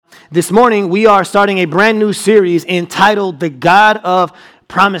This morning, we are starting a brand new series entitled The God of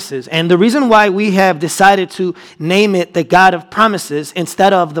Promises. And the reason why we have decided to name it The God of Promises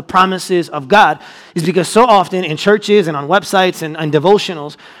instead of The Promises of God is because so often in churches and on websites and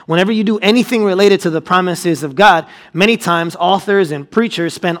devotionals, whenever you do anything related to the promises of God, many times authors and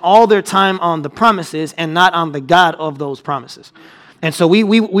preachers spend all their time on the promises and not on the God of those promises. And so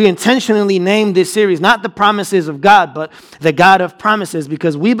we intentionally named this series, not the promises of God, but the God of promises,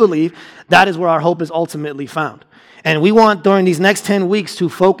 because we believe that is where our hope is ultimately found. And we want during these next 10 weeks to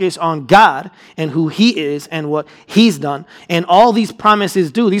focus on God and who He is and what He's done. And all these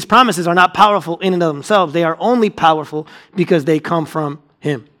promises do. These promises are not powerful in and of themselves. They are only powerful because they come from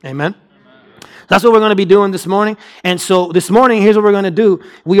Him. Amen? That's what we're going to be doing this morning. And so this morning, here's what we're going to do.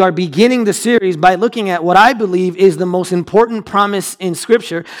 We are beginning the series by looking at what I believe is the most important promise in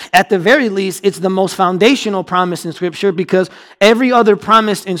Scripture. At the very least, it's the most foundational promise in Scripture because every other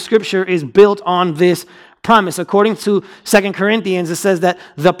promise in Scripture is built on this promise. According to 2 Corinthians, it says that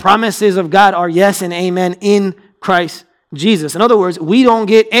the promises of God are yes and amen in Christ Jesus. In other words, we don't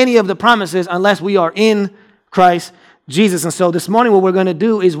get any of the promises unless we are in Christ Jesus. And so this morning what we're going to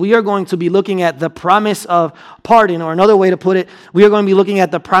do is we are going to be looking at the promise of pardon, or another way to put it, we are going to be looking at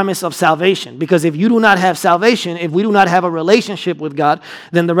the promise of salvation. Because if you do not have salvation, if we do not have a relationship with God,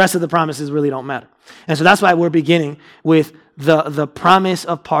 then the rest of the promises really don't matter. And so that's why we're beginning with the promise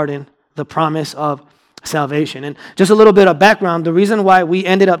of pardon, the promise of salvation. And just a little bit of background, the reason why we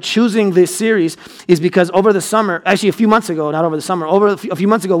ended up choosing this series is because over the summer, actually a few months ago, not over the summer, over a few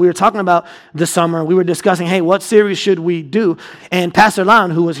months ago, we were talking about the summer. We were discussing, hey, what series should we do? And Pastor Lon,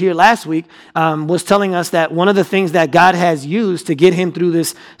 who was here last week, was telling us that one of the things that God has used to get him through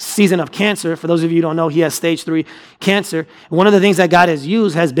this season of cancer, for those of you who don't know, he has stage 3 cancer. One of the things that God has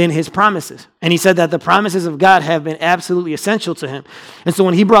used has been His promises. And he said that the promises of God have been absolutely essential to him. And so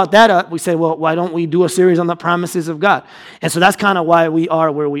when he brought that up, we said, well, why don't we do a series on the promises of God? And so that's kind of why we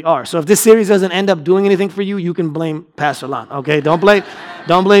are where we are. So if this series doesn't end up doing anything for you, you can blame Pastor Lon, okay? Don't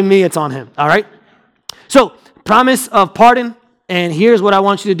blame me, it's on him, all right? So, promise of pardon, and here's what I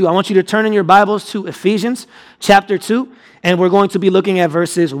want you to do. I want you to turn in your Bibles to Ephesians chapter 2, and we're going to be looking at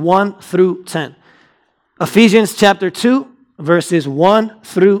verses 1 through 10. Ephesians chapter 2, verses 1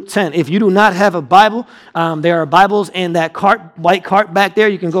 through 10. If you do not have a Bible, there are Bibles in that white cart back there.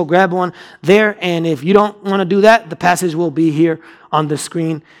 You can go grab one there. And if you don't want to do that, the passage will be here on the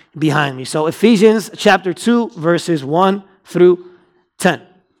screen behind me. So Ephesians chapter 2, verses 1 through 10.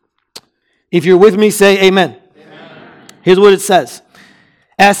 If you're with me, say amen. Amen. Here's what it says.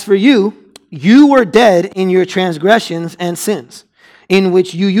 As for you, you were dead in your transgressions and sins, in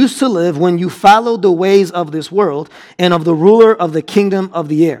which you used to live when you followed the ways of this world and of the ruler of the kingdom of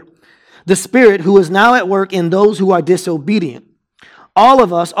the air, the Spirit who is now at work in those who are disobedient. All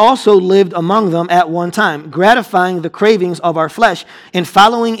of us also lived among them at one time, gratifying the cravings of our flesh and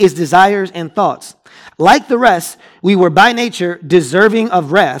following its desires and thoughts. Like the rest, we were by nature deserving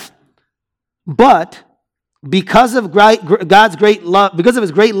of wrath, but because of God's great love, because of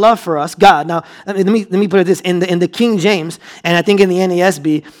His great love for us, God. Now, let me put it this in the King James, and I think in the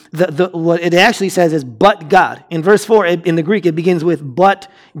NASB, what it actually says is "but God." In verse 4, in the Greek, it begins with "but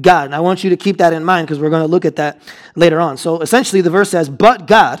God." And I want you to keep that in mind because we're going to look at that later on. So essentially, the verse says, "But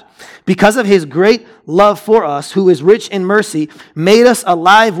God, because of His great love for us, who is rich in mercy, made us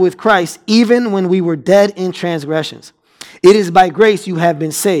alive with Christ, even when we were dead in transgressions. It is by grace you have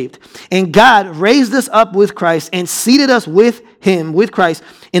been saved. And God raised us up with Christ and seated us with Him, with Christ,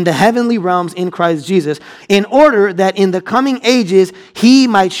 in the heavenly realms in Christ Jesus, in order that in the coming ages He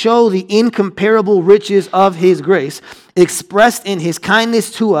might show the incomparable riches of His grace, expressed in His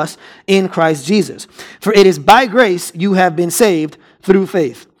kindness to us in Christ Jesus. For it is by grace you have been saved through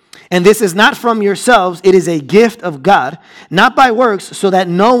faith. And this is not from yourselves, it is a gift of God, not by works, so that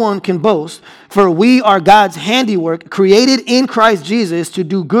no one can boast. For we are God's handiwork, created in Christ Jesus to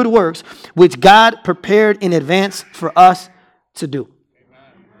do good works, which God prepared in advance for us to do."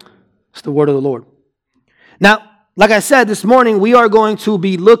 It's the word of the Lord. Now, like I said, this morning, we are going to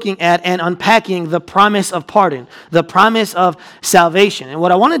be looking at and unpacking the promise of pardon, the promise of salvation. And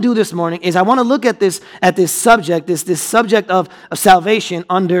what I want to do this morning is I want to look at this subject, this subject of salvation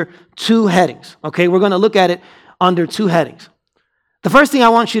under 2 headings. Okay, we're going to look at it under 2 headings. The first thing I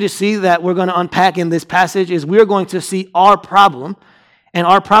want you to see that we're going to unpack in this passage is we're going to see our problem, and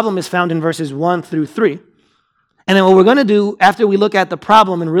our problem is found in verses 1 through 3. And then what we're going to do after we look at the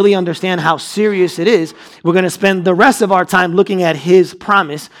problem and really understand how serious it is, we're going to spend the rest of our time looking at His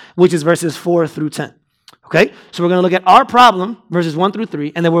promise, which is verses 4 through 10. Okay? So we're going to look at our problem, verses 1 through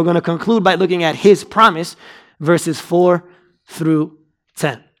 3, and then we're going to conclude by looking at His promise, verses 4 through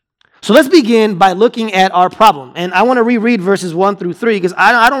 10. So let's begin by looking at our problem. And I want to reread verses 1 through 3 because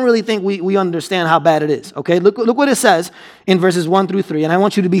I don't really think we understand how bad it is. Okay, look what it says in verses 1 through 3. And I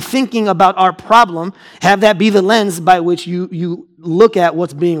want you to be thinking about our problem. Have that be the lens by which you look at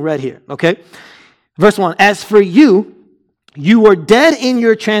what's being read here. Okay, verse 1. As for you, you were dead in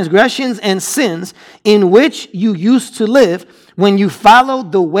your transgressions and sins in which you used to live when you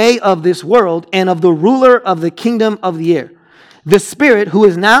followed the way of this world and of the ruler of the kingdom of the air, the Spirit who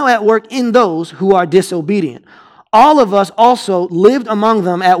is now at work in those who are disobedient. All of us also lived among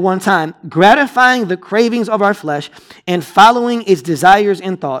them at one time, gratifying the cravings of our flesh and following its desires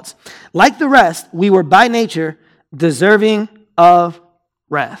and thoughts. Like the rest, we were by nature deserving of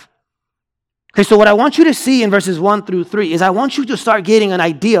wrath. Okay, so what I want you to see in verses 1 through 3 is I want you to start getting an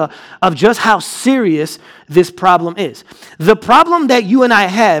idea of just how serious this problem is. The problem that you and I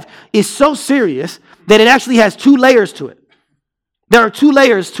have is so serious that it actually has two layers to it. There are two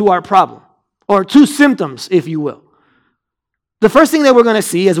layers to our problem, or two symptoms, if you will. The first thing that we're going to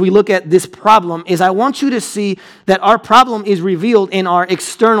see as we look at this problem is I want you to see that our problem is revealed in our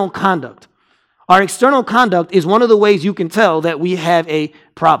external conduct. Our external conduct is one of the ways you can tell that we have a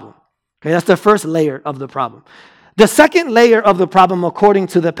problem. Okay, that's the first layer of the problem. The second layer of the problem, according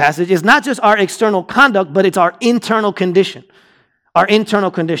to the passage, is not just our external conduct, but it's our internal condition. Our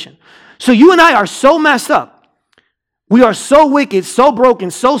internal condition. So you and I are so messed up. We are so wicked, so broken,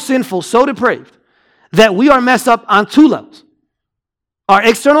 so sinful, so depraved, that we are messed up on two levels. Our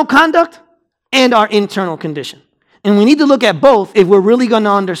external conduct and our internal condition. And we need to look at both if we're really going to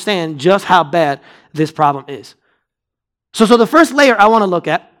understand just how bad this problem is. So the first layer I want to look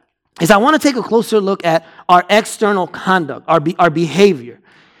at is I want to take a closer look at our external conduct, our behavior.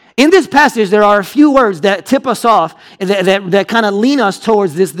 In this passage, there are a few words that tip us off, that kind of lean us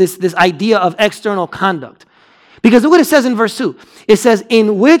towards this idea of external conduct. Because look what it says in verse 2. It says,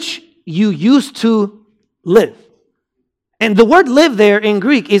 in which you used to live. And the word live there in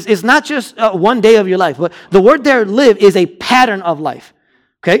Greek is not just one day of your life, but the word there, live, is a pattern of life.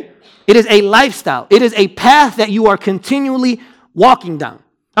 Okay? It is a lifestyle. It is a path that you are continually walking down.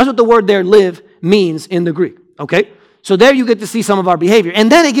 That's what the word there, live, means in the Greek, okay? So there you get to see some of our behavior.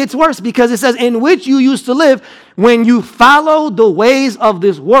 And then it gets worse because it says, in which you used to live when you followed the ways of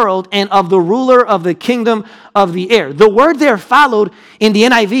this world and of the ruler of the kingdom of the air. The word there, followed, in the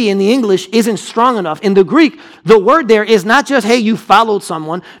NIV, in the English, isn't strong enough. In the Greek, the word there is not just, hey, you followed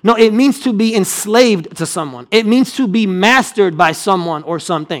someone. No, it means to be enslaved to someone. It means to be mastered by someone or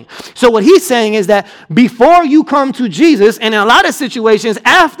something. So what he's saying is that before you come to Jesus, and in a lot of situations,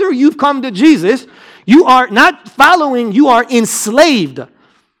 after you've come to Jesus, you are not following, you are enslaved.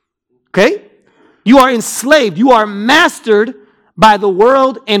 Okay? You are enslaved. You are mastered by the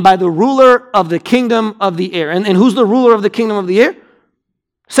world and by the ruler of the kingdom of the air. And who's the ruler of the kingdom of the air?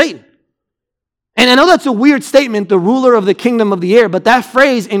 Satan. And I know that's a weird statement, the ruler of the kingdom of the air, but that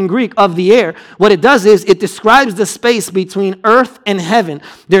phrase in Greek, of the air, what it does is it describes the space between earth and heaven.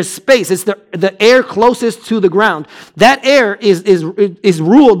 There's space. It's the air closest to the ground. That air is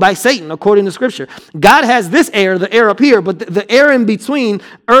ruled by Satan, according to Scripture. God has this air, the air up here, but the air in between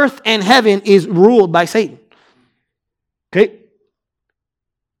earth and heaven is ruled by Satan. Okay?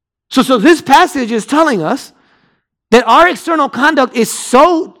 So this passage is telling us that our external conduct is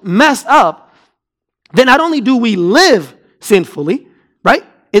so messed up that not only do we live sinfully, right?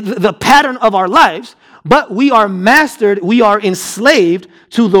 The pattern of our lives, but we are mastered, we are enslaved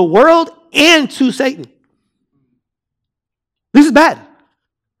to the world and to Satan. This is bad.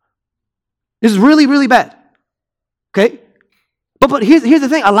 This is really, really bad. Okay? But here's the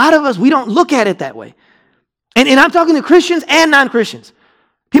thing. A lot of us, we don't look at it that way. And I'm talking to Christians and non-Christians.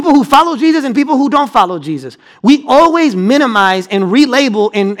 People who follow Jesus and people who don't follow Jesus. We always minimize and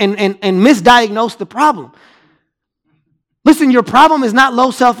relabel and misdiagnose the problem. Listen, your problem is not low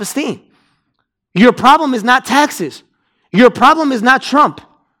self-esteem. Your problem is not taxes. Your problem is not Trump.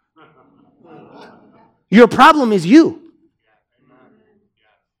 Your problem is you.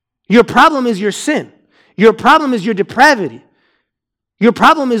 Your problem is your sin. Your problem is your depravity. Your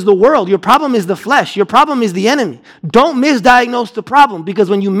problem is the world. Your problem is the flesh. Your problem is the enemy. Don't misdiagnose the problem, because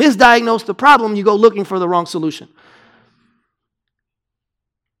when you misdiagnose the problem, you go looking for the wrong solution.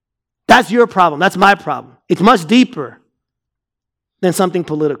 That's your problem. That's my problem. It's much deeper than something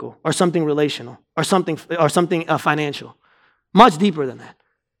political or something relational or something financial. Much deeper than that.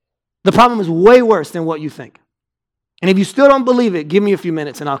 The problem is way worse than what you think. And if you still don't believe it, give me a few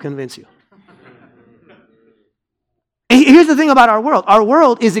minutes and I'll convince you. Here's the thing about our world. Our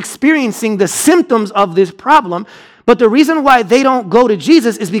world is experiencing the symptoms of this problem, but the reason why they don't go to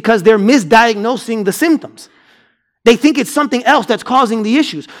Jesus is because they're misdiagnosing the symptoms. They think it's something else that's causing the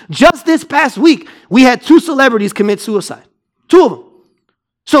issues. Just this past week, we had 2 celebrities commit suicide. 2 of them.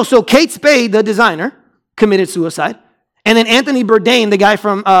 So Kate Spade, the designer, committed suicide. And then Anthony Bourdain, the guy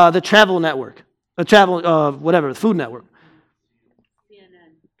from the Travel Network. The Food Network.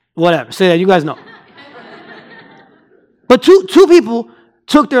 CNN. Whatever. Say that, you guys know. But two people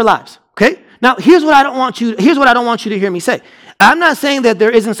took their lives, okay? Now, here's what I don't want you to hear me say. I'm not saying that there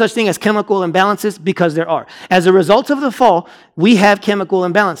isn't such thing as chemical imbalances, because there are. As a result of the fall, we have chemical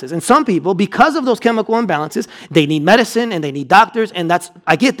imbalances. And some people, because of those chemical imbalances, they need medicine and they need doctors, and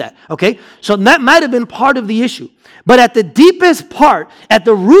I get that, okay? So that might have been part of the issue. But at the deepest part, at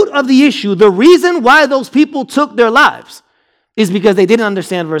the root of the issue, the reason why those people took their lives is because they didn't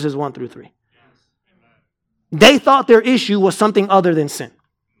understand verses 1 through 3. They thought their issue was something other than sin.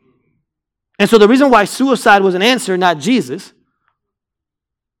 And so the reason why suicide was an answer, not Jesus,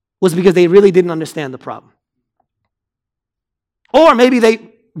 was because they really didn't understand the problem. Or maybe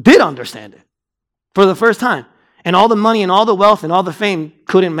they did understand it for the first time, and all the money and all the wealth and all the fame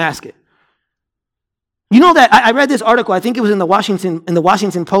couldn't mask it. You know that I read this article, I think it was in the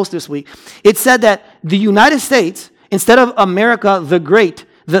Washington Post this week. It said that the United States, instead of America the Great,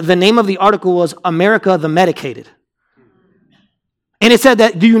 the name of the article was America the Medicated. And it said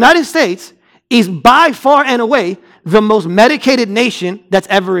that the United States is by far and away the most medicated nation that's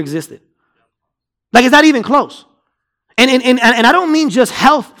ever existed. Like, it's not even close. And I don't mean just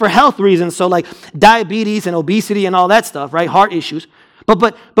health for health reasons, so like diabetes and obesity and all that stuff, right? Heart issues.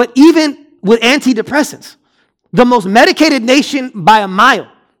 But even with antidepressants, the most medicated nation by a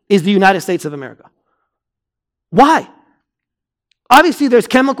mile is the United States of America. Why? Obviously, there's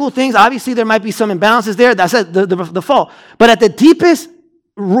chemical things. Obviously, there might be some imbalances there. That's the fall. But at the deepest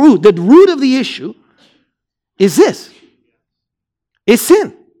root, the root of the issue is this. It's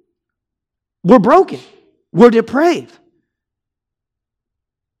sin. We're broken. We're depraved.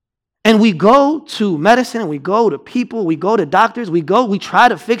 And we go to medicine, and we go to people, we go to doctors, we try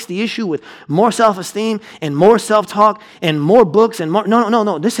to fix the issue with more self-esteem and more self-talk and more books and more.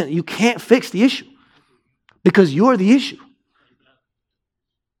 No. Listen, you can't fix the issue because you're the issue.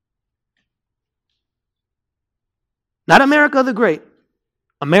 Not America the Great,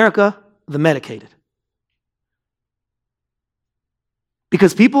 America the Medicated.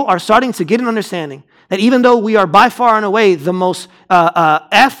 Because people are starting to get an understanding that even though we are by far and away the most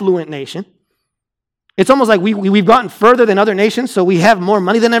affluent nation, it's almost like we've gotten further than other nations, so we have more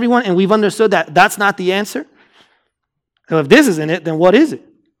money than everyone, and we've understood that that's not the answer. So if this isn't it, then what is it?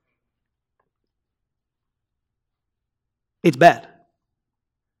 It's bad.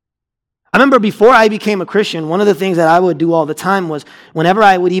 I remember before I became a Christian, one of the things that I would do all the time was whenever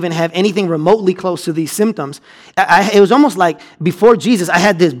I would even have anything remotely close to these symptoms, it was almost like before Jesus, I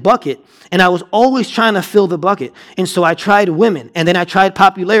had this bucket, and I was always trying to fill the bucket. And so I tried women, and then I tried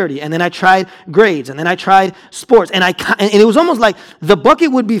popularity, and then I tried grades, and then I tried sports. And it was almost like the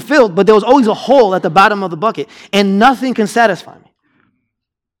bucket would be filled, but there was always a hole at the bottom of the bucket, and nothing can satisfy me.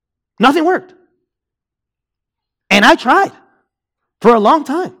 Nothing worked. And I tried for a long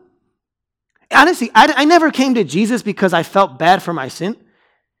time. Honestly, I never came to Jesus because I felt bad for my sin.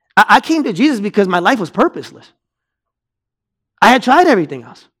 I came to Jesus because my life was purposeless. I had tried everything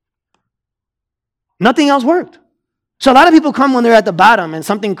else. Nothing else worked. So a lot of people come when they're at the bottom and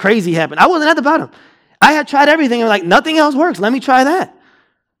something crazy happened. I wasn't at the bottom. I had tried everything and like, nothing else works. Let me try that.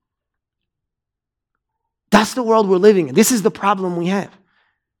 That's the world we're living in. This is the problem we have.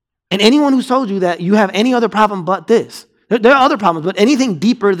 And anyone who's told you that you have any other problem but this, there are other problems, but anything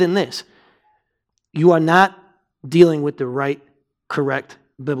deeper than this, you are not dealing with the right, correct,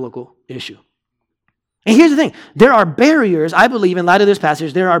 biblical issue. And here's the thing. There are barriers, I believe, in light of this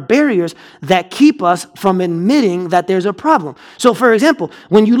passage, there are barriers that keep us from admitting that there's a problem. So, for example,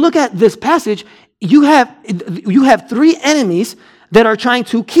 when you look at this passage, you have 3 enemies that are trying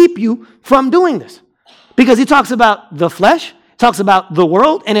to keep you from doing this. Because he talks about the flesh, talks about the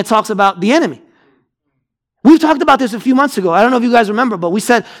world, and it talks about the enemy. We've talked about this a few months ago. I don't know if you guys remember, but we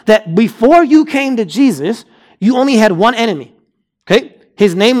said that before you came to Jesus, you only had one enemy, okay?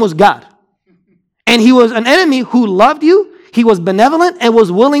 His name was God. And he was an enemy who loved you, he was benevolent, and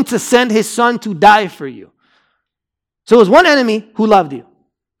was willing to send his son to die for you. So it was one enemy who loved you.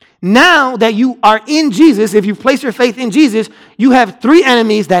 Now that you are in Jesus, if you've placed your faith in Jesus, you have 3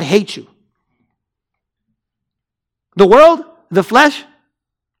 enemies that hate you. The world, the flesh,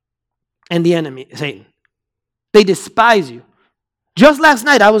 and the enemy, Satan. They despise you. Just last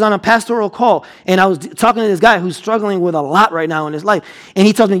night, I was on a pastoral call, and I was talking to this guy who's struggling with a lot right now in his life. And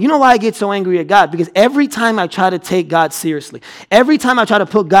he tells me, you know why I get so angry at God? Because every time I try to take God seriously, every time I try to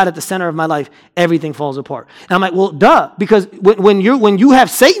put God at the center of my life, everything falls apart. And I'm like, well, duh, because when you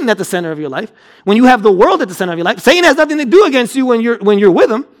have Satan at the center of your life, when you have the world at the center of your life, Satan has nothing to do against you when you're with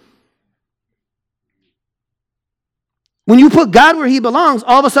him. When you put God where he belongs,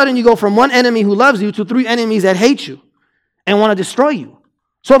 all of a sudden you go from one enemy who loves you to three enemies that hate you and want to destroy you.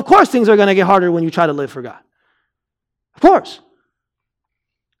 So of course things are going to get harder when you try to live for God. Of course.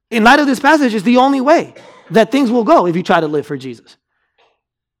 In light of this passage, it's the only way that things will go if you try to live for Jesus.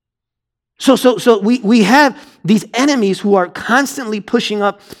 So we have these enemies who are constantly pushing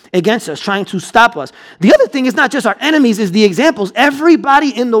up against us, trying to stop us. The other thing is not just our enemies, is the examples. Everybody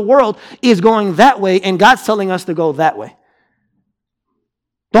in the world is going that way, and God's telling us to go that way.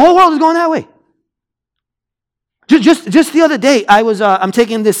 The whole world is going that way. Just the other day, I'm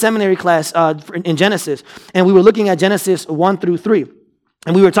taking this seminary class in Genesis, and we were looking at Genesis 1 through 3.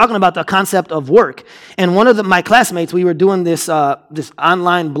 And we were talking about the concept of work. And one of my classmates, we were doing this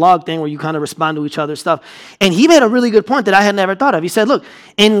online blog thing where you kind of respond to each other's stuff. And he made a really good point that I had never thought of. He said, look,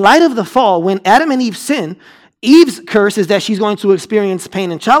 in light of the fall, when Adam and Eve sin, Eve's curse is that she's going to experience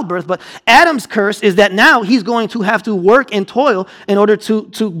pain in childbirth, but Adam's curse is that now he's going to have to work and toil in order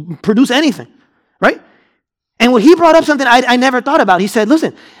to produce anything, right? And when he brought up something I never thought about, he said,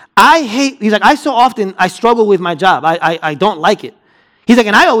 listen, I so often struggle with my job. I don't like it. He's like,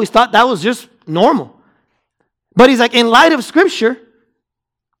 and I always thought that was just normal. But he's like, in light of Scripture,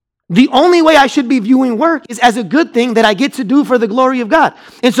 the only way I should be viewing work is as a good thing that I get to do for the glory of God.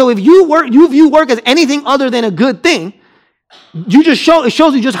 And so if you view work as anything other than a good thing, it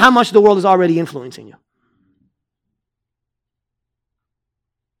shows you just how much the world is already influencing you.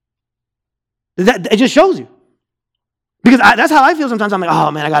 It just shows you. Because that's how I feel sometimes. I'm like,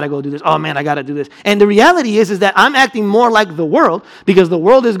 oh man, I got to go do this. Oh man, I got to do this. And the reality is that I'm acting more like the world because the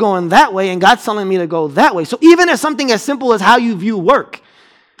world is going that way and God's telling me to go that way. So even as something as simple as how you view work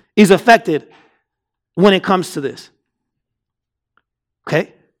is affected when it comes to this.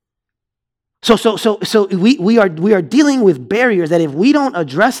 Okay? So we are dealing with barriers that if we don't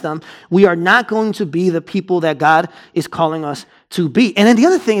address them, we are not going to be the people that God is calling us to be. And then the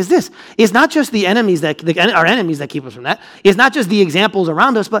other thing is this. It's not just our enemies that keep us from that. It's not just the examples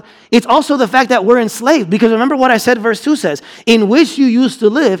around us, but it's also the fact that we're enslaved. Because remember what I said, verse 2 says, in which you used to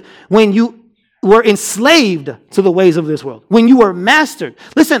live when you were enslaved to the ways of this world, when you were mastered.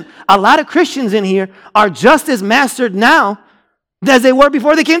 Listen, a lot of Christians in here are just as mastered now as they were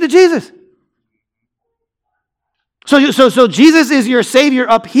before they came to Jesus. So Jesus is your Savior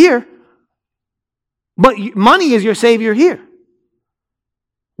up here, but money is your Savior here.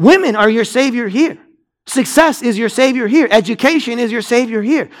 Women are your Savior here. Success is your Savior here. Education is your Savior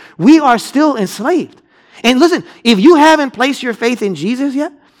here. We are still enslaved. And listen, if you haven't placed your faith in Jesus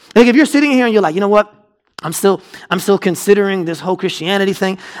yet, like if you're sitting here and you're like, you know what? I'm still considering this whole Christianity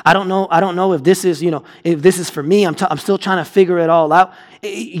thing. I don't know if this is, if this is for me. I'm still trying to figure it all out.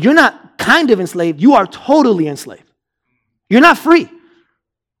 You're not kind of enslaved. You are totally enslaved. You're not free.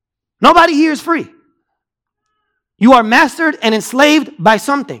 Nobody here is free. You are mastered and enslaved by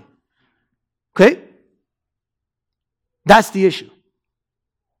something. Okay? That's the issue.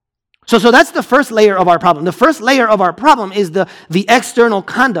 So that's the first layer of our problem. The first layer of our problem is the external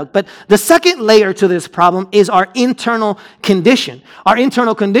conduct. But the second layer to this problem is our internal condition. Our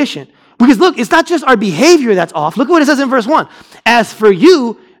internal condition. Because look, it's not just our behavior that's off. Look at what it says in verse 1. As for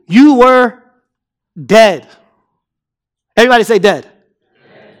you, you were dead. Everybody say dead.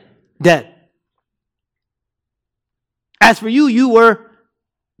 Dead. As for you, you were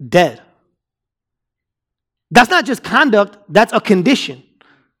dead. That's not just conduct, that's a condition.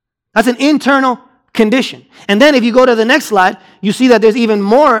 That's an internal condition. And then if you go to the next slide, you see that there's even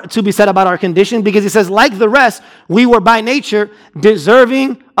more to be said about our condition because it says, like the rest, we were by nature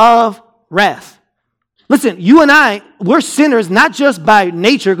deserving of wrath. Listen, you and I, we're sinners not just by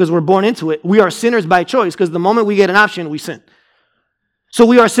nature because we're born into it. We are sinners by choice because the moment we get an option, we sin. So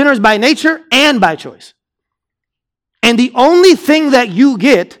we are sinners by nature and by choice. And the only thing that you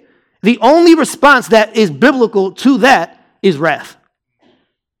get, the only response that is biblical to that is wrath.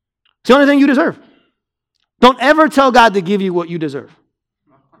 It's the only thing you deserve. Don't ever tell God to give you what you deserve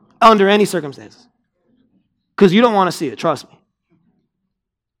under any circumstances because you don't want to see it, trust me.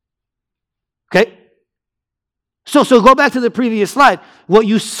 Okay? So go back to the previous slide. What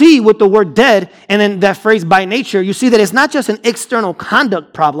you see with the word dead and then that phrase by nature, you see that it's not just an external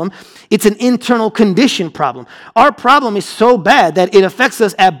conduct problem, it's an internal condition problem. Our problem is so bad that it affects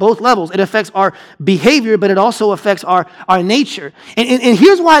us at both levels. It affects our behavior, but it also affects our nature. And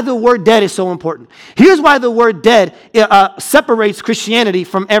here's why the word dead is so important. Here's why the word dead separates Christianity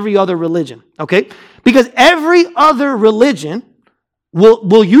from every other religion, okay? Because every other religion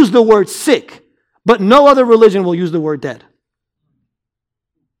will use the word sick, but no other religion will use the word dead.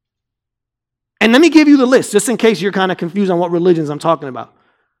 And let me give you the list, just in case you're kind of confused on what religions I'm talking about.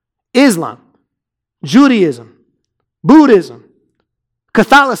 Islam, Judaism, Buddhism,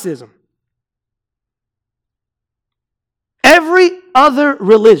 Catholicism. Every other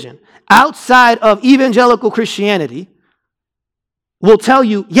religion outside of evangelical Christianity will tell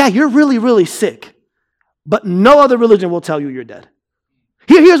you, yeah, you're really, really sick. But no other religion will tell you you're dead.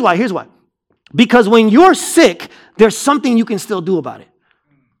 Here's why. Because when you're sick, there's something you can still do about it.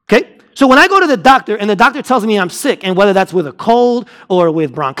 Okay? So when I go to the doctor and the doctor tells me I'm sick, and whether that's with a cold or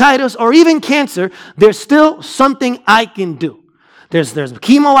with bronchitis or even cancer, there's still something I can do. There's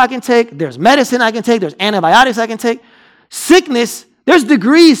chemo I can take, there's medicine I can take, there's antibiotics I can take. Sickness, there's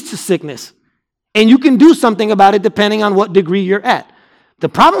degrees to sickness. And you can do something about it depending on what degree you're at. The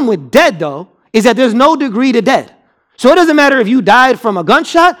problem with dead, though, is that there's no degree to dead. So it doesn't matter if you died from a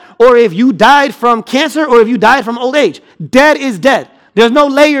gunshot or if you died from cancer or if you died from old age. Dead is dead. There's no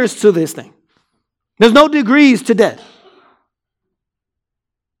layers to this thing. There's no degrees to dead.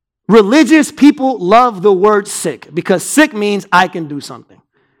 Religious people love the word sick because sick means I can do something.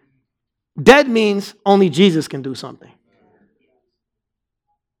 Dead means only Jesus can do something.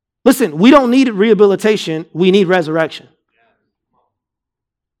 Listen, we don't need rehabilitation. We need resurrection.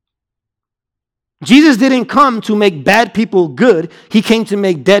 Jesus didn't come to make bad people good. He came to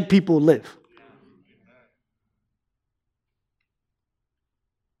make dead people live.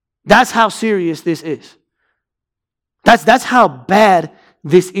 That's how serious this is. That's how bad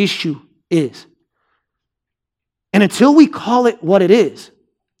this issue is. And until we call it what it is,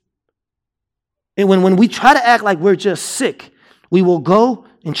 and when we try to act like we're just sick, we will go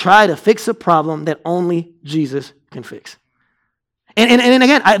and try to fix a problem that only Jesus can fix. And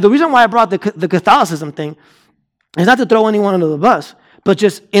again, the reason why I brought the Catholicism thing is not to throw anyone under the bus, but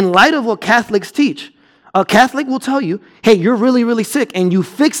just in light of what Catholics teach. A Catholic will tell you, hey, you're really, really sick, and you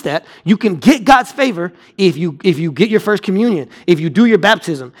fix that. You can get God's favor if you get your first communion, if you do your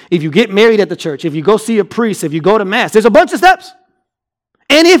baptism, if you get married at the church, if you go see a priest, if you go to Mass. There's a bunch of steps.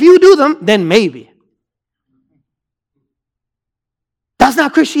 And if you do them, then maybe. That's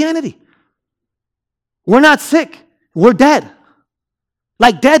not Christianity. We're not sick. We're dead.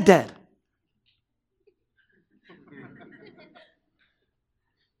 Like dead.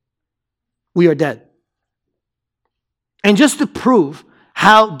 We are dead. And just to prove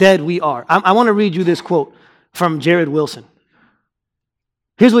how dead we are, I want to read you this quote from Jared Wilson.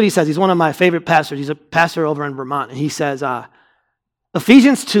 Here's what he says. He's one of my favorite pastors. He's a pastor over in Vermont. And he says,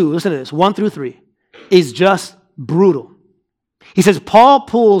 Ephesians 2, listen to this, 1-3, is just brutal. He says, Paul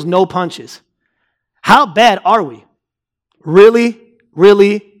pulls no punches. How bad are we? Really,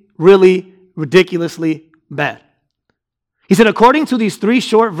 really, really ridiculously bad. He said, according to these 3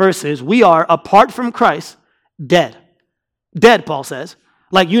 short verses, we are, apart from Christ, dead. Dead, Paul says.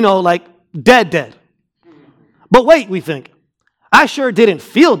 Like dead. But wait, we think. I sure didn't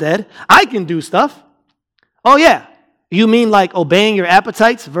feel dead. I can do stuff. Oh yeah. You mean like obeying your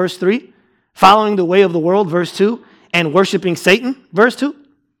appetites, verse 3, following the way of the world, verse 2, and worshiping Satan, verse 2?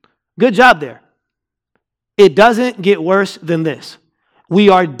 Good job there. It doesn't get worse than this. We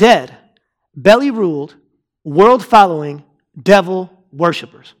are dead, belly-ruled, world-following, devil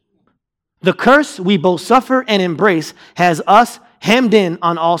worshipers. The curse we both suffer and embrace has us hemmed in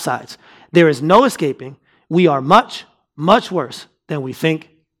on all sides. There is no escaping. We are much, much worse than we think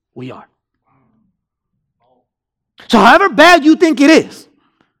we are. So however bad you think it is,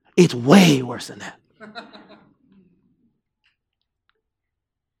 it's way worse than that.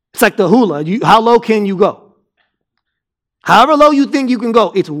 It's like the hula. How low can you go? However low you think you can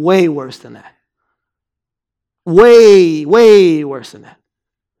go, it's way worse than that. Way, way worse than that.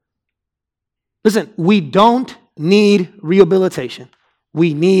 Listen, we don't need rehabilitation.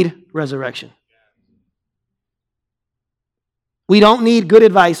 We need resurrection. We don't need good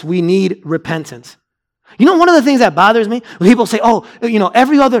advice. We need repentance. You know, one of the things that bothers me, when people say, oh,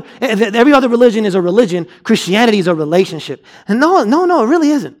 every other religion is a religion, Christianity is a relationship. And no, it really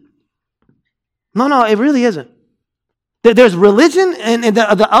isn't. No, it really isn't. There's religion, and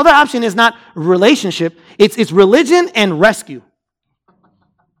the other option is not relationship. It's religion and rescue.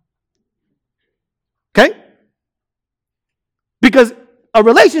 Okay? Because a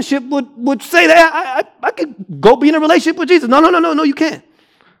relationship would say that I could go be in a relationship with Jesus. No, you can't.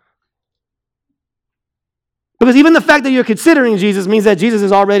 Because even the fact that you're considering Jesus means that Jesus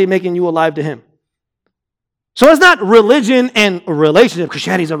is already making you alive to him. So it's not religion and a relationship.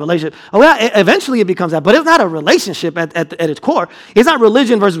 Christianity is a relationship. Oh, yeah, eventually it becomes that. But it's not a relationship at its core. It's not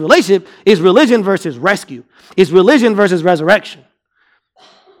religion versus relationship. It's religion versus rescue. It's religion versus resurrection.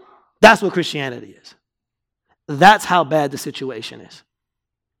 That's what Christianity is. That's how bad the situation is.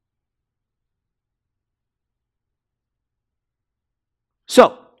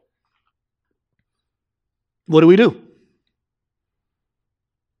 So, what do we do?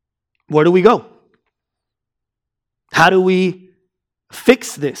 Where do we go? How do we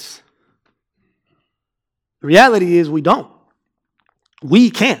fix this? The reality is we don't.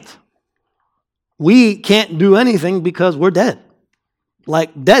 We can't. We can't do anything because we're dead.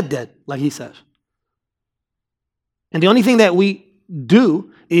 Like dead, like he says. And the only thing that we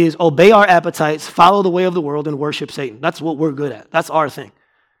do is obey our appetites, follow the way of the world, and worship Satan. That's what we're good at. That's our thing.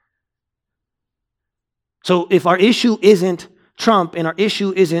 So if our issue isn't Trump, and our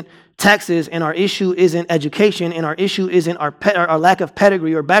issue isn't taxes, and our issue isn't education, and our issue isn't our lack of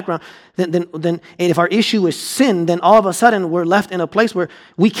pedigree or background, then and if our issue is sin, then all of a sudden we're left in a place where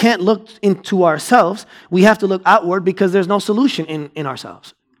we can't look into ourselves. We have to look outward because there's no solution in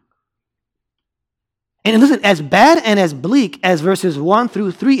ourselves. And listen, as bad and as bleak as verses 1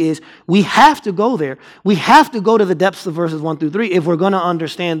 through 3 is, we have to go there. We have to go to the depths of verses 1 through 3 if we're going to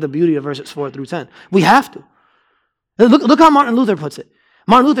understand the beauty of verses 4 through 10. We have to. Look how Martin Luther puts it.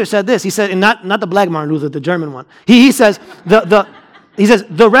 Martin Luther said this. He said, and not the black Martin Luther, the German one. He says,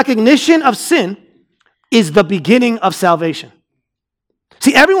 the recognition of sin is the beginning of salvation.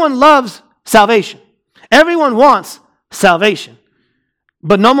 See, everyone loves salvation. Everyone wants salvation.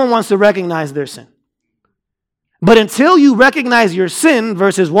 But no one wants to recognize their sin. But until you recognize your sin,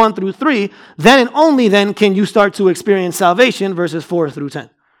 verses 1 through 3, then and only then can you start to experience salvation, verses 4 through 10.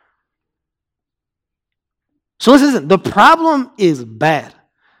 So listen, the problem is bad.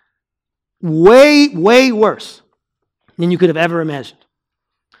 Way, way worse than you could have ever imagined.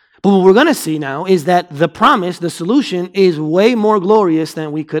 But what we're going to see now is that the promise, the solution, is way more glorious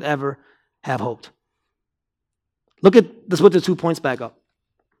than we could ever have hoped. Look at this, put the 2 points back up.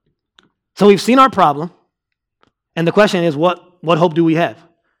 So we've seen our problem. And the question is, what hope do we have?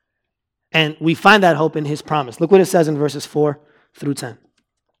 And we find that hope in his promise. Look what it says in verses 4 through 10.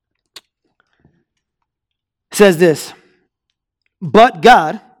 It says this, but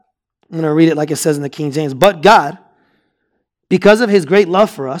God, I'm going to read it like it says in the King James, but God, because of his great love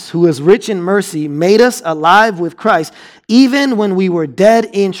for us, who is rich in mercy, made us alive with Christ, even when we were dead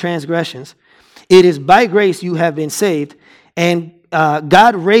in transgressions. It is by grace you have been saved, and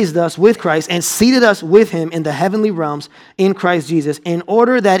God raised us with Christ and seated us with him in the heavenly realms in Christ Jesus, in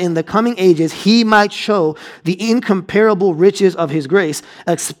order that in the coming ages he might show the incomparable riches of his grace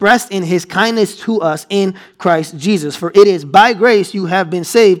expressed in his kindness to us in Christ Jesus. For it is by grace you have been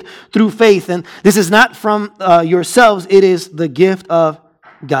saved through faith, and this is not from yourselves, it is the gift of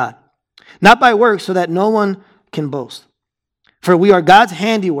God. Not by works, so that no one can boast. For we are God's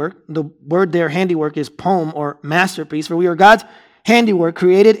handiwork. The word there, handiwork, is poem or masterpiece. For we are God's handiwork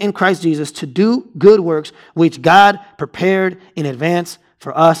created in Christ Jesus to do good works which God prepared in advance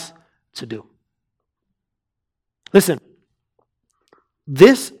for us to do. Listen,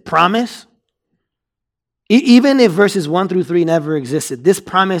 this promise, even if verses 1 through 3 never existed, this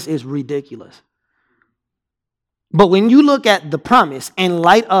promise is ridiculous. But when you look at the promise in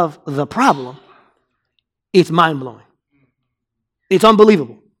light of the problem, it's mind-blowing. It's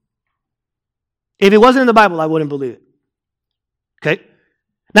unbelievable. If it wasn't in the Bible, I wouldn't believe it. Okay?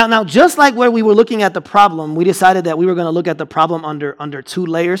 Now, just like where we were looking at the problem, we decided that we were going to look at the problem under 2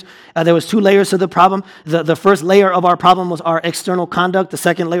 layers. There was 2 layers to the problem. The first layer of our problem was our external conduct. The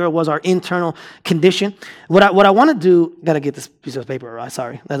second layer was our internal condition. What I want to do, got to get this piece of paper right.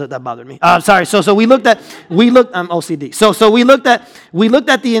 Sorry, that bothered me. Sorry. So we looked. I'm OCD. So we looked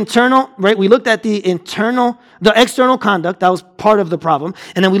at the internal, right? We looked at the external conduct. That was part of the problem,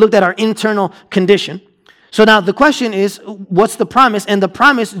 and then we looked at our internal condition. So now the question is, what's the promise? And the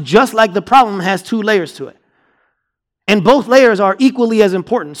promise, just like the problem, has 2 layers to it. And both layers are equally as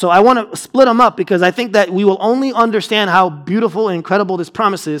important. So I want to split them up because I think that we will only understand how beautiful and incredible this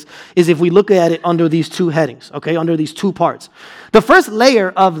promise is if we look at it under these 2 headings, okay, under these 2 parts. The first layer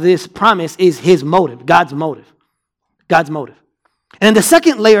of this promise is his motive, God's motive. God's motive. And the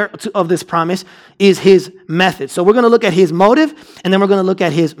second layer of this promise is his method. So we're going to look at his motive, and then we're going to look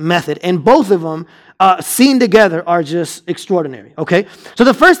at his method. And both of them, seen together, are just extraordinary, okay? So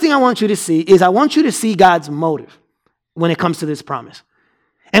the first thing I want you to see is I want you to see God's motive. when it comes to this promise.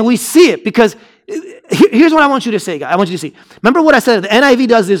 And we see it because here's what I want you to say, guys. I want you to see. Remember what I said, the NIV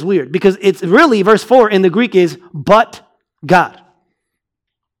does this weird because it's really, verse 4 in the Greek is, but God.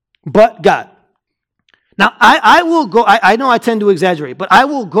 But God. Now, I will go, I know I tend to exaggerate, but I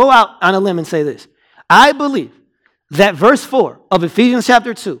will go out on a limb and say this. I believe that verse 4 of Ephesians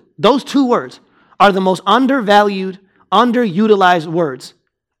chapter 2, those two words are the most undervalued, underutilized words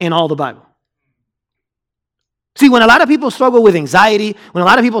in all the Bible. See, when a lot of people struggle with anxiety, when a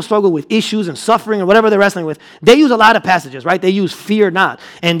lot of people struggle with issues and suffering or whatever they're wrestling with, they use a lot of passages, right? They use fear not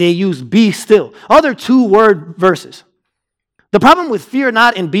and they use be still. Other 2-word verses. The problem with fear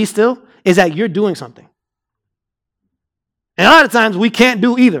not and be still is that you're doing something. And a lot of times we can't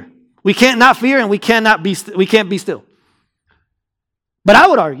do either. We can't not fear and we can't be still. But I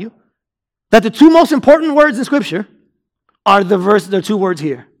would argue that the 2 most important words in Scripture are the 2 words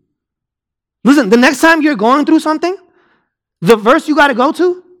here. Listen, the next time you're going through something, the verse you got to go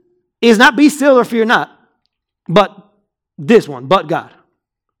to is not be still or fear not, but this one, but God.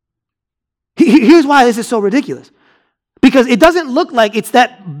 Here's why this is so ridiculous. Because it doesn't look like it's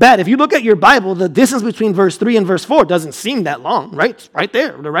that bad. If you look at your Bible, the distance between verse 3 and verse 4 doesn't seem that long, right? It's right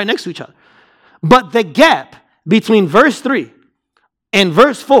there. They're right next to each other. But the gap between verse 3 and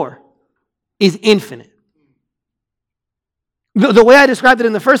verse 4 is infinite. The way I described it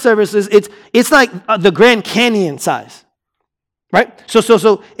in the first service is it's like the Grand Canyon size, right?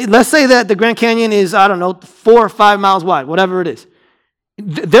 So let's say that the Grand Canyon is, 4 or 5 miles wide, whatever it is.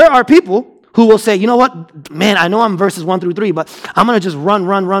 There are people who will say, you know what, man, I know I'm verses 1 through 3, but I'm going to just run.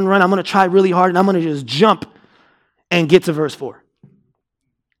 I'm going to try really hard, and I'm going to just jump and get to verse 4.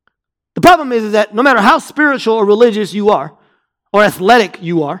 The problem is that no matter how spiritual or religious you are, or athletic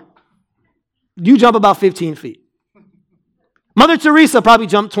you are, you jump about 15 feet. Mother Teresa probably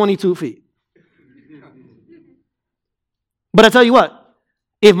jumped 22 feet. But I tell you what,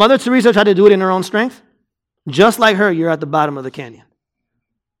 if Mother Teresa tried to do it in her own strength, just like her, you're at the bottom of the canyon.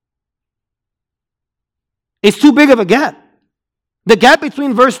 It's too big of a gap. The gap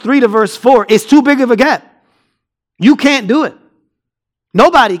between verse 3 to verse 4 is too big of a gap. You can't do it.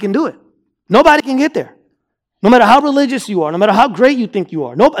 Nobody can do it. Nobody can get there. No matter how religious you are, no matter how great you think you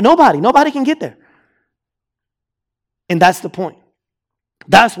are, nobody can get there. And that's the point.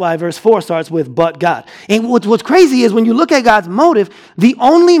 That's why verse 4 starts with, but God. And what's crazy is when you look at God's motive, the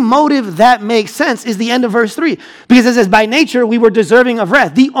only motive that makes sense is the end of verse 3. Because it says, by nature, we were deserving of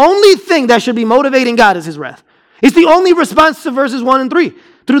wrath. The only thing that should be motivating God is his wrath. It's the only response to verses 1 and 3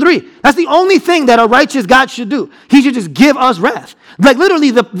 through 3. That's the only thing that a righteous God should do. He should just give us wrath. Like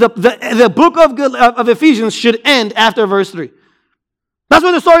literally, the book of Ephesians should end after verse 3. That's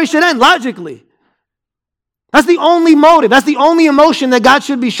where the story should end, logically. That's the only motive. That's the only emotion that God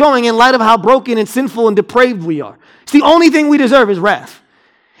should be showing in light of how broken and sinful and depraved we are. It's the only thing we deserve is wrath.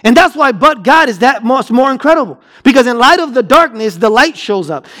 And that's why but God is that much more incredible. Because in light of the darkness, the light shows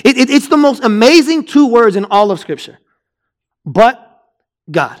up. It's the most amazing 2 words in all of Scripture. But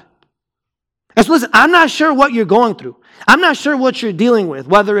God. And so listen, I'm not sure what you're going through. I'm not sure what you're dealing with,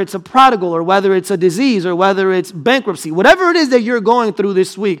 whether it's a prodigal or whether it's a disease or whether it's bankruptcy. Whatever it is that you're going through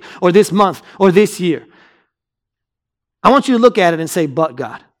this week or this month or this year. I want you to look at it and say, but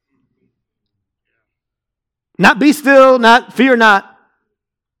God. Not be still, not fear not,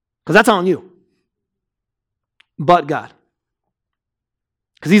 because that's on you. But God.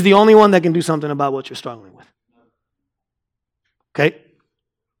 Because he's the only one that can do something about what you're struggling with. Okay?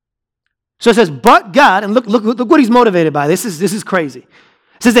 So it says, but God, and look what he's motivated by. This is crazy.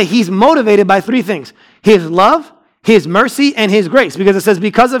 It says that he's motivated by 3 things. His love, his mercy, and his grace. Because it says,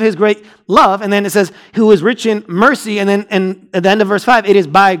 because of his great love, and then it says, who is rich in mercy, and then and at the end of verse 5, it is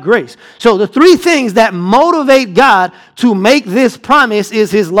by grace. So the 3 things that motivate God to make this promise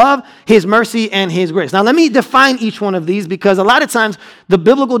is his love, his mercy, and his grace. Now let me define each one of these, because a lot of times the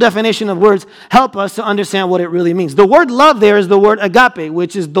biblical definition of words help us to understand what it really means. The word love there is the word agape,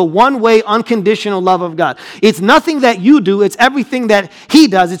 which is the one-way unconditional love of God. It's nothing that you do, it's everything that he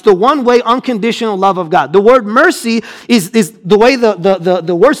does. It's the one-way unconditional love of God. The word mercy is the way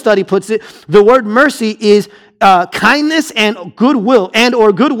the word study puts it. The word mercy is kindness and goodwill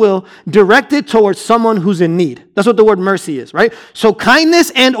directed towards someone who's in need. That's what the word mercy is, right? So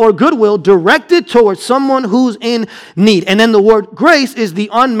kindness and or goodwill directed towards someone who's in need. And then the word grace is the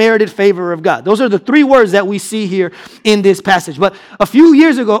unmerited favor of God. Those are the 3 words that we see here in this passage. But a few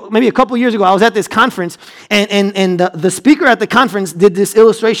years ago, maybe a couple years ago, I was at this conference and the speaker at the conference did this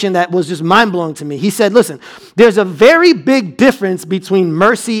illustration that was just mind-blowing to me. He said, listen, there's a very big difference between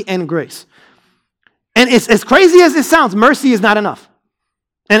mercy and grace. And it's as crazy as it sounds, mercy is not enough.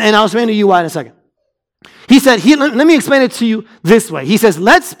 And I'll explain to you why in a second. He said, let me explain it to you this way. He says,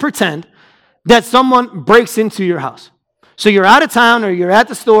 let's pretend that someone breaks into your house. So you're out of town or you're at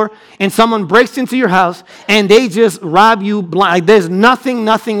the store and someone breaks into your house and they just rob you blind. Like there's nothing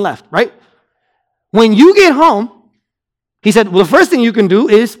left, right? When you get home, he said, well, the first thing you can do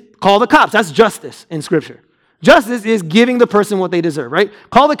is call the cops. That's justice in Scripture. Justice is giving the person what they deserve, right?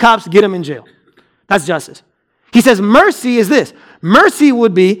 Call the cops, get them in jail. That's justice. He says mercy is this. Mercy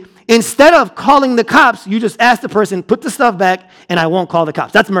would be, instead of calling the cops, you just ask the person, put the stuff back, and I won't call the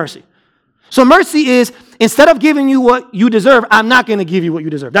cops. That's mercy. So mercy is, instead of giving you what you deserve, I'm not going to give you what you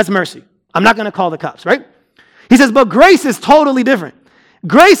deserve. That's mercy. I'm not going to call the cops, right? He says, but grace is totally different.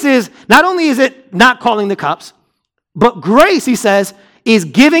 Grace is, not only is it not calling the cops, but grace, he says, is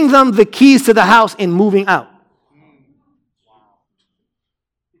giving them the keys to the house and moving out.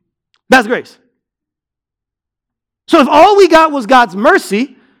 That's grace. So if all we got was God's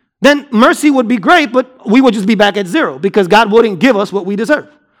mercy, then mercy would be great, but we would just be back at zero because God wouldn't give us what we deserve.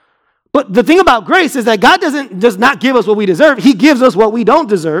 But the thing about grace is that God doesn't just not give us what we deserve. He gives us what we don't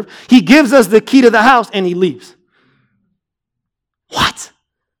deserve. He gives us the key to the house and he leaves. What?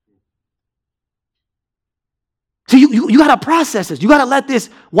 So you got to process this. You got to let this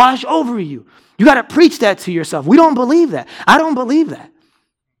wash over you. You got to preach that to yourself. We don't believe that. I don't believe that.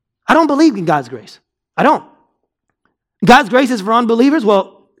 I don't believe in God's grace. I don't. God's grace is for unbelievers?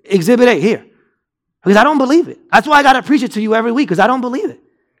 Well, exhibit A here. Because I don't believe it. That's why I got to preach it to you every week, because I don't believe it.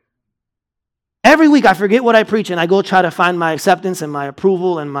 Every week I forget what I preach and I go try to find my acceptance and my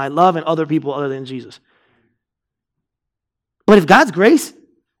approval and my love in other people other than Jesus. But if God's grace,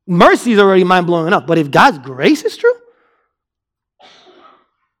 mercy is already mind-blowing enough, but if God's grace is true,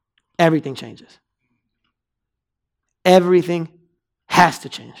 everything changes. Everything has to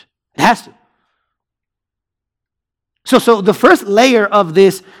change. It has to. So the first layer of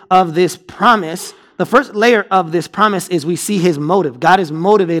this promise, is we see his motive. God is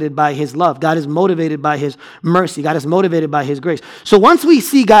motivated by his love. God is motivated by his mercy. God is motivated by his grace. So once we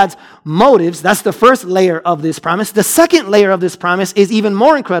see God's motives, that's the first layer of this promise. The second layer of this promise is even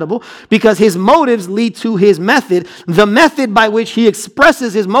more incredible because his motives lead to his method. The method by which he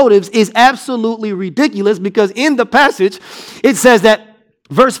expresses his motives is absolutely ridiculous because in the passage, it says that,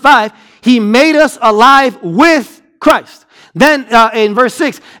 verse 5, he made us alive with Christ. Then in verse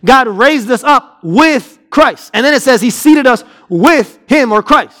 6, God raised us up with Christ. And then it says he seated us with him or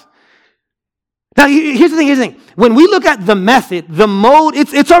Christ. Now, here's the thing. When we look at the method, the mode,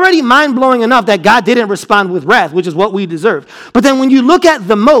 it's already mind-blowing enough that God didn't respond with wrath, which is what we deserve. But then when you look at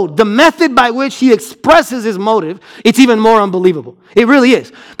the mode, the method by which he expresses his motive, it's even more unbelievable. It really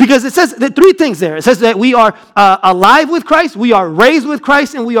is. Because it says that three things there. It says that we are alive with Christ, we are raised with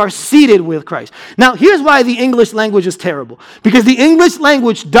Christ, and we are seated with Christ. Now, here's why the English language is terrible. Because the English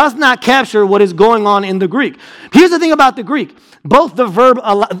language does not capture what is going on in the Greek. Here's the thing about the Greek. Both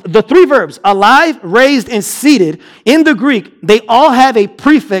the three verbs, alive, raised, and seated, in the Greek, they all have a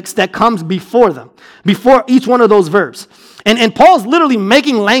prefix that comes before them, before each one of those verbs. And Paul's literally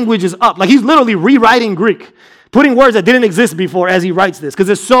making languages up. Like he's literally rewriting Greek, putting words that didn't exist before as he writes this, because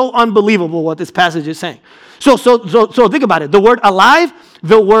it's so unbelievable what this passage is saying. So think about it. The word alive,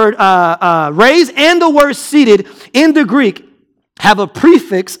 the word raised, and the word seated in the Greek have a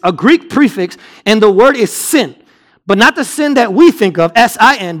prefix, a Greek prefix, and the word is sin. But not the sin that we think of,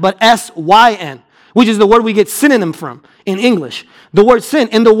 S-I-N, but S-Y-N, which is the word we get synonym from in English. The word sin.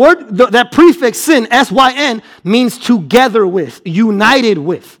 And the word, that prefix sin, S-Y-N, means together with, united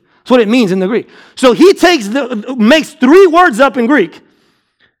with. That's what it means in the Greek. So he makes three words up in Greek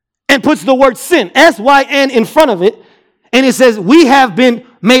and puts the word sin, S-Y-N, in front of it. And it says, we have been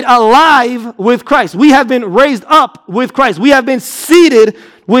made alive with Christ. We have been raised up with Christ. We have been seated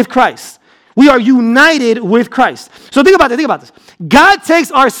with Christ. We are united with Christ. So think about this. God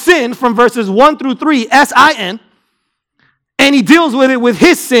takes our sin from verses 1 through 3, S-I-N, and he deals with it with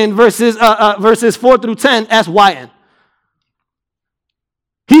his sin, verses 4 through 10, S-Y-N.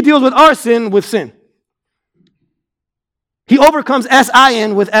 He deals with our sin with sin. He overcomes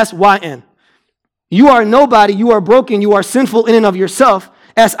S-I-N with S-Y-N. You are nobody, you are broken, you are sinful in and of yourself,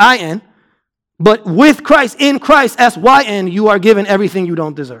 S-I-N. But with Christ, in Christ, S-Y-N, you are given everything you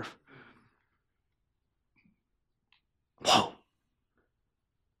don't deserve. Whoa.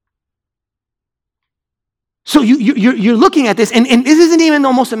 So you're looking at this, and this isn't even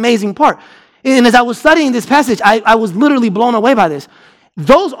the most amazing part. And as I was studying this passage, I was literally blown away by this.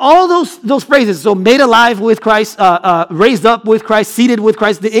 All those phrases, so made alive with Christ, raised up with Christ, seated with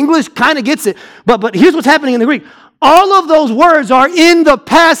Christ, the English kind of gets it. But here's what's happening in the Greek. All of those words are in the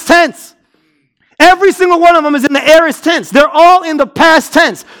past tense. Every single one of them is in the aorist tense. They're all in the past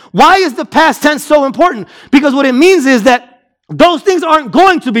tense. Why is the past tense so important? Because what it means is that those things aren't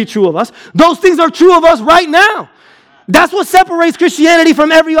going to be true of us. Those things are true of us right now. That's what separates Christianity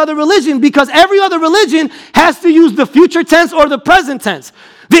from every other religion, because every other religion has to use the future tense or the present tense.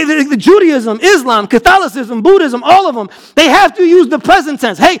 The Judaism, Islam, Catholicism, Buddhism, all of them, they have to use the present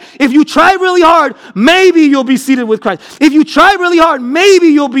tense. Hey, if you try really hard, maybe you'll be seated with Christ. If you try really hard, maybe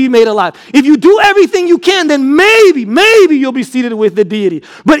you'll be made alive. If you do everything you can, then maybe you'll be seated with the deity.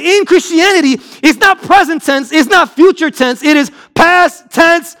 But in Christianity, it's not present tense, it's not future tense, it is past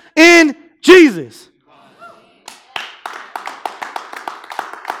tense in Jesus.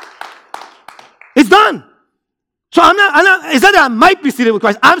 It's done. So it's not that I might be seated with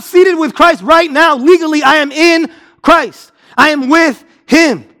Christ. I'm seated with Christ right now. Legally, I am in Christ. I am with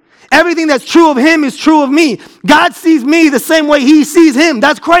Him. Everything that's true of Him is true of me. God sees me the same way He sees Him.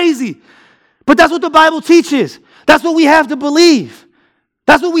 That's crazy. But that's what the Bible teaches. That's what we have to believe.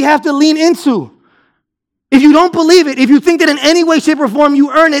 That's what we have to lean into. If you don't believe it, if you think that in any way, shape, or form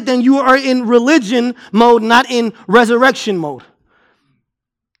you earn it, then you are in religion mode, not in resurrection mode.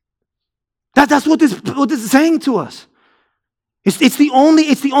 That's what this is saying to us. It's the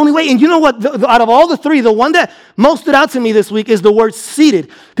only way. And you know what? Out of all the three, the one that most stood out to me this week is the word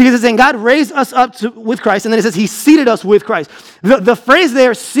seated. Because it's saying God raised us up with Christ, and then it says He seated us with Christ. The phrase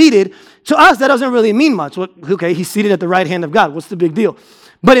there, seated, to us, that doesn't really mean much. Okay, He's seated at the right hand of God. What's the big deal?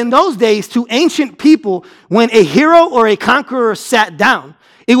 But in those days, to ancient people, when a hero or a conqueror sat down,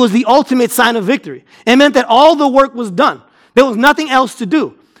 it was the ultimate sign of victory. It meant that all the work was done. There was nothing else to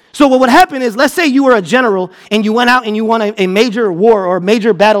do. So what would happen is, let's say you were a general and you went out and you won a major war or a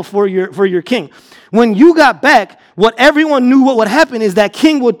major battle for your king. When you got back, what everyone knew what would happen is that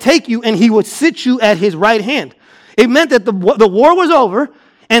king would take you and he would sit you at his right hand. It meant that the war was over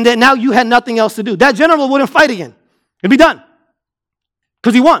and that now you had nothing else to do. That general wouldn't fight again. It'd be done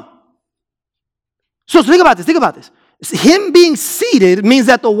because he won. So think about this. Him being seated means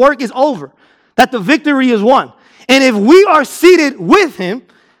that the work is over, that the victory is won. And if we are seated with Him,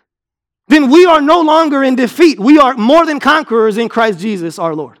 then we are no longer in defeat. We are more than conquerors in Christ Jesus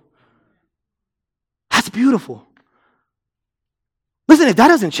our Lord. That's beautiful. Listen, if that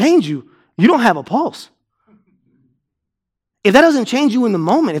doesn't change you, you don't have a pulse. If that doesn't change you in the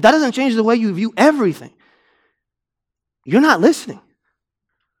moment, if that doesn't change the way you view everything, you're not listening.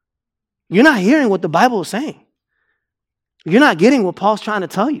 You're not hearing what the Bible is saying. You're not getting what Paul's trying to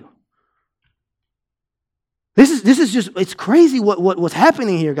tell you. This is just, it's crazy what's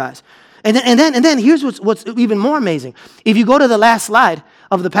happening here, guys. And then here's what's even more amazing. If you go to the last slide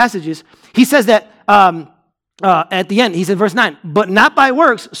of the passages, he says that at the end, he said, verse 9, but not by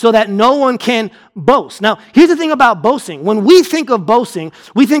works, so that no one can boast. Now, here's the thing about boasting. When we think of boasting,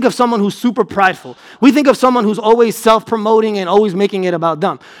 we think of someone who's super prideful. We think of someone who's always self-promoting and always making it about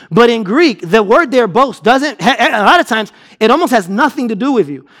them. But in Greek, the word there, boast, a lot of times, it almost has nothing to do with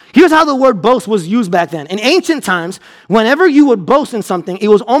you. Here's how the word boast was used back then. In ancient times, whenever you would boast in something, it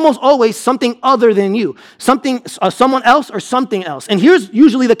was almost always something other than you, someone else or something else. And here's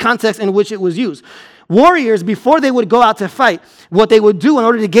usually the context in which it was used. Warriors, before they would go out to fight, what they would do in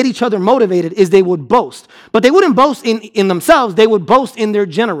order to get each other motivated is they would boast. But they wouldn't boast in themselves. They would boast in their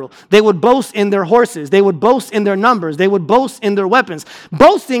general. They would boast in their horses. They would boast in their numbers. They would boast in their weapons.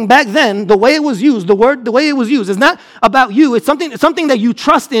 Boasting back then, the way it was used, the way it was used is not about you. It's something that you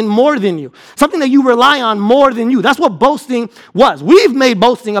trust in more than you. Something that you rely on more than you. That's what boasting was. We've made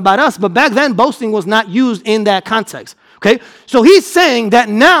boasting about us, but back then boasting was not used in that context. Okay, so he's saying that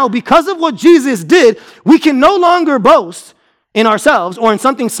now, because of what Jesus did, we can no longer boast in ourselves or in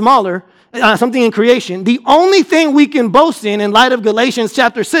something smaller, something in creation. The only thing we can boast in light of Galatians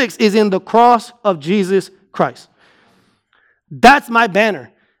chapter 6, is in the cross of Jesus Christ. That's my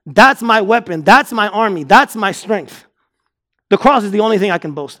banner. That's my weapon. That's my army. That's my strength. The cross is the only thing I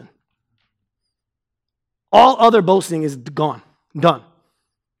can boast in. All other boasting is gone, done.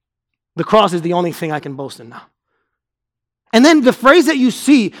 The cross is the only thing I can boast in now. And then the phrase that you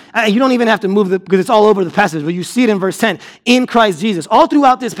see, you don't even have to move because it's all over the passage, but you see it in verse 10, in Christ Jesus. All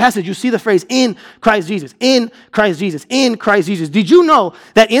throughout this passage, you see the phrase, in Christ Jesus, in Christ Jesus, in Christ Jesus. Did you know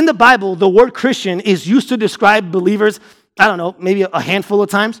that in the Bible, the word Christian is used to describe believers, I don't know, maybe a handful of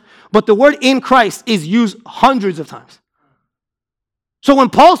times, but the word in Christ is used hundreds of times. So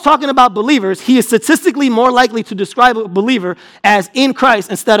when Paul's talking about believers, he is statistically more likely to describe a believer as in Christ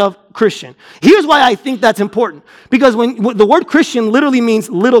instead of Christian. Here's why I think that's important. Because when the word Christian literally means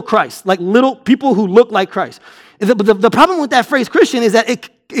little Christ, like little people who look like Christ. The problem with that phrase Christian is that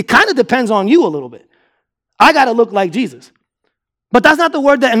it kind of depends on you a little bit. I got to look like Jesus. But that's not the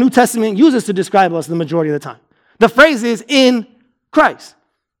word that the New Testament uses to describe us the majority of the time. The phrase is in Christ.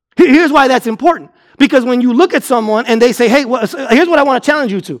 Here's why that's important. Because when you look at someone and they say, hey, here's what I want to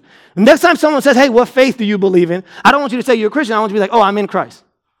challenge you to. Next time someone says, hey, what faith do you believe in? I don't want you to say you're a Christian. I want you to be like, oh, I'm in Christ.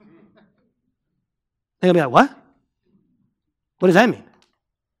 They'll be like, what? What does that mean?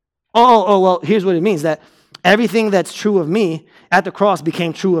 Well, here's what it means, that everything that's true of me at the cross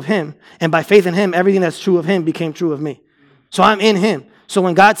became true of him. And by faith in him, everything that's true of him became true of me. So I'm in him. So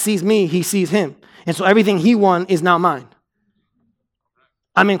when God sees me, he sees him. And so everything he won is now mine.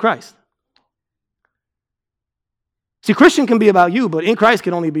 I'm in Christ. See, Christian can be about you, but in Christ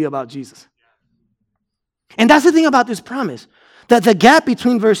can only be about Jesus. And that's the thing about this promise, that the gap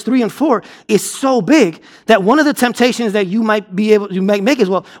between verse 3 and 4 is so big that one of the temptations that you might make is,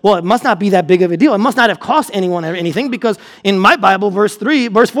 well, it must not be that big of a deal. It must not have cost anyone anything, because in my Bible, verse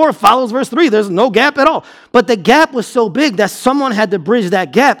 4 follows verse 3. There's no gap at all. But the gap was so big that someone had to bridge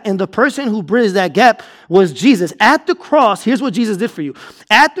that gap, and the person who bridged that gap was Jesus. At the cross, here's what Jesus did for you.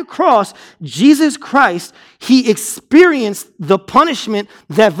 At the cross, Jesus Christ, he experienced the punishment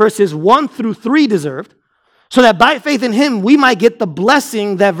that verses 1 through 3 deserved, so that by faith in him, we might get the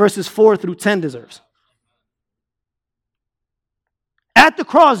blessing that verses 4 through 10 deserves. At the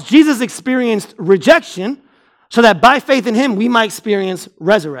cross, Jesus experienced rejection, so that by faith in him, we might experience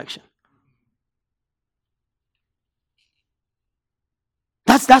resurrection.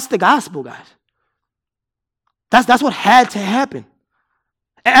 That's the gospel, guys. That's what had to happen.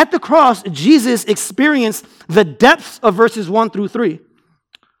 At the cross, Jesus experienced the depths of verses 1 through 3,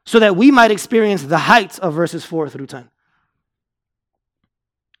 so that we might experience the heights of verses 4 through 10.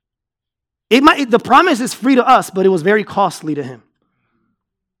 The promise is free to us, but it was very costly to him.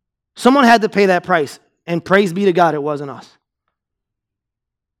 Someone had to pay that price, and praise be to God, it wasn't us.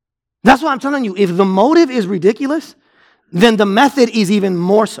 That's what I'm telling you. If the motive is ridiculous, then the method is even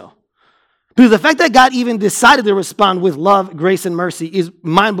more so. Because the fact that God even decided to respond with love, grace, and mercy is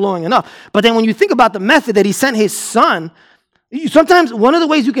mind-blowing enough. But then when you think about the method that he sent his son, sometimes one of the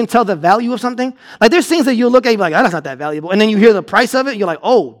ways you can tell the value of something, like there's things that you'll look at, you're like, oh, that's not that valuable. And then you hear the price of it, you're like,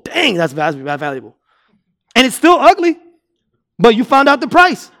 oh, dang, that's valuable. And it's still ugly, but you found out the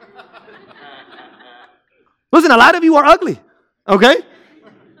price. Listen, a lot of you are ugly, okay?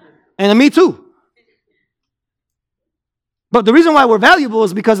 And me too. But the reason why we're valuable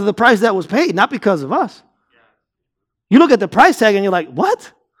is because of the price that was paid, not because of us. You look at the price tag and you're like,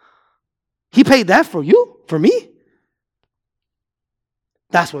 what? He paid that for you? For me?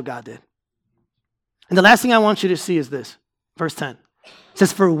 That's what God did. And the last thing I want you to see is this. Verse 10. It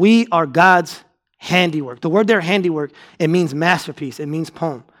says, for we are God's handiwork. The word there, handiwork, it means masterpiece. It means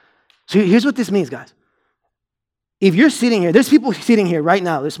poem. So here's what this means, guys. If you're sitting here, there's people sitting here right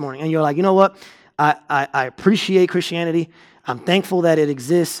now this morning, and you're like, you know what? I appreciate Christianity. I'm thankful that it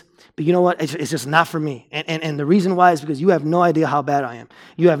exists. But you know what? It's just not for me. And the reason why is because you have no idea how bad I am.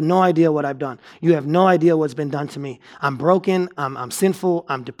 You have no idea what I've done. You have no idea what's been done to me. I'm broken. I'm sinful.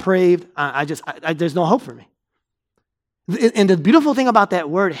 I'm depraved. There's no hope for me. And the beautiful thing about that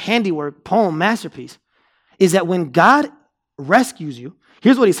word, handiwork, poem, masterpiece, is that when God rescues you,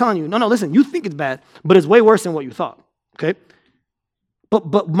 here's what he's telling you. No, listen, you think it's bad, but it's way worse than what you thought, okay?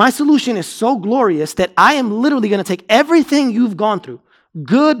 But my solution is so glorious that I am literally going to take everything you've gone through,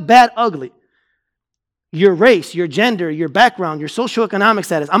 good, bad, ugly, your race, your gender, your background, your socioeconomic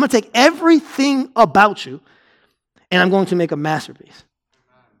status. I'm going to take everything about you, and I'm going to make a masterpiece.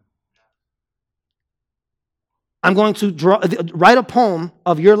 I'm going to write a poem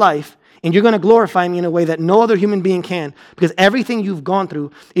of your life, and you're going to glorify me in a way that no other human being can, because everything you've gone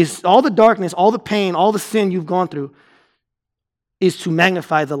through is all the darkness, all the pain, all the sin you've gone through is to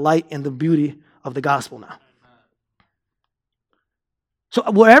magnify the light and the beauty of the gospel now. So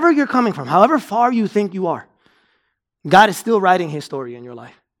wherever you're coming from, however far you think you are, God is still writing his story in your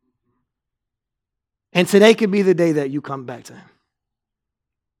life. And today could be the day that you come back to him.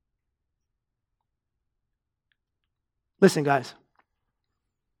 Listen, guys,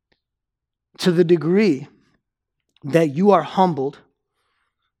 to the degree that you are humbled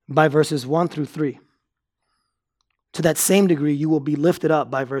by verses 1 through 3, to that same degree you will be lifted up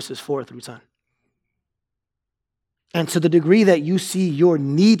by verses 4 through 10. And to the degree that you see your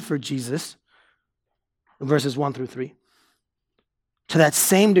need for Jesus, verses 1 through 3, to that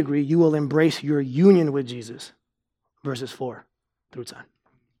same degree you will embrace your union with Jesus, verses 4 through 10.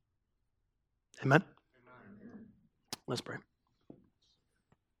 Amen? Let's pray.